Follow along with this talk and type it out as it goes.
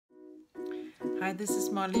Hi, this is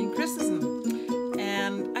Marlene Christensen,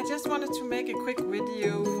 and I just wanted to make a quick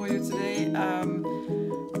video for you today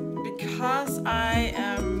because I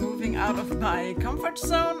am moving out of my comfort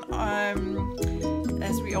zone,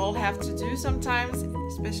 as we all have to do sometimes,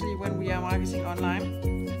 especially when we are marketing online.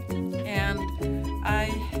 And I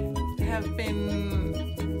have been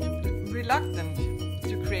reluctant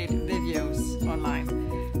to create videos online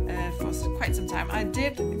for quite some time. I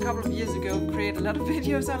did a couple of years ago create a lot of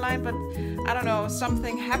videos online, but I don't know,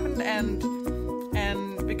 something happened,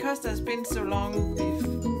 and because there's been so long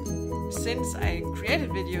since I created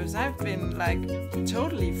videos, I've been like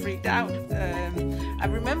totally freaked out. I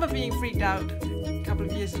remember being freaked out a couple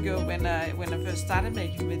of years ago when I first started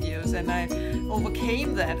making videos, and I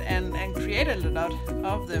overcame that and created a lot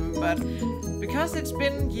of them. But because it's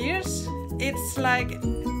been years, it's like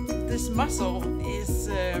this muscle is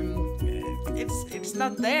it's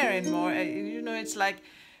not there anymore. You know, it's like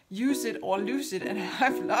use it or lose it, and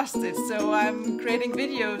I've lost it. So I'm creating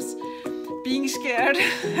videos being scared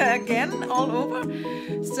again all over.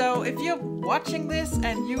 So if you're watching this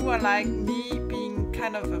and you are like me, being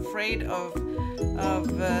kind of afraid of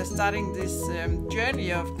starting this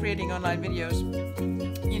journey of creating online videos,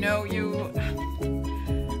 you know,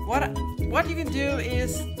 what you can do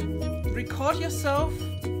is record yourself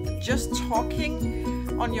just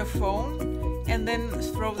talking on your phone and then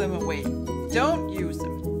throw them away. Don't use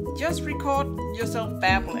them. Just record yourself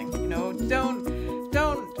babbling. You know, don't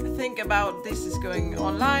think about this is going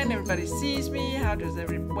online, everybody sees me,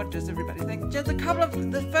 what does everybody think? Just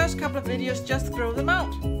the first couple of videos, just throw them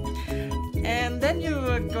out. And then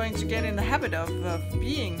you're going to get in the habit of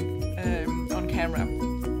being on camera.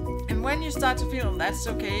 And when you start to feel that's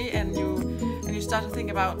okay, and you start to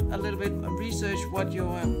think about a little bit of research what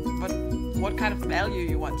kind of value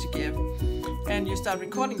you want to give, and you start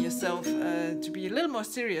recording yourself to be a little more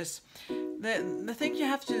serious, the thing you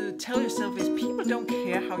have to tell yourself is people don't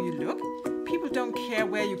care how you look, people don't care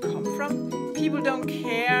where you come from, people don't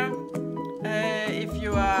care if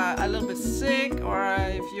you are a little bit sick or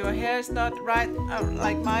if your hair is not right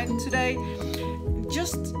like mine today.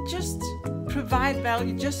 Just provide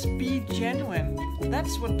value, just be genuine.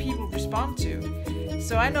 That's what people respond to.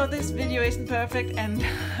 So I know this video isn't perfect, and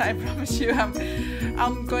I promise you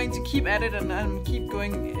I'm going to keep at it, and I'm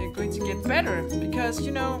going to get better, because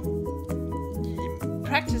you know,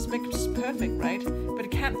 practice makes perfect, right? But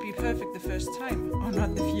it can't be perfect the first time, or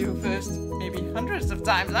not the first maybe hundreds of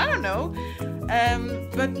times, I don't know.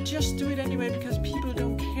 But just do it anyway, because people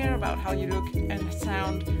don't care about how you look and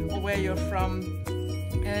sound or where you're from.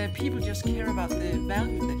 People just care about the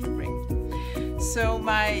value that you bring. So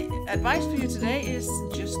my advice for you today is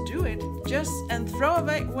just do it. And throw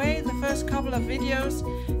away the first couple of videos,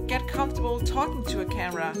 get comfortable talking to a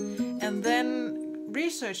camera, and then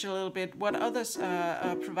research a little bit what others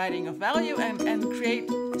are providing of value, and create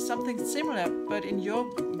something similar, but in your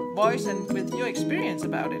voice and with your experience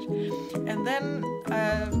about it. And then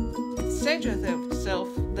say to yourself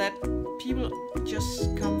that people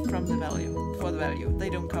just come from the value. They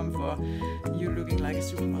don't come for you looking like a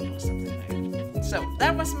supermodel or something like that. So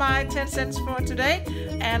that was my 10 cents for today,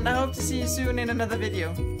 and I hope to see you soon in another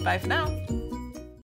video. Bye for now.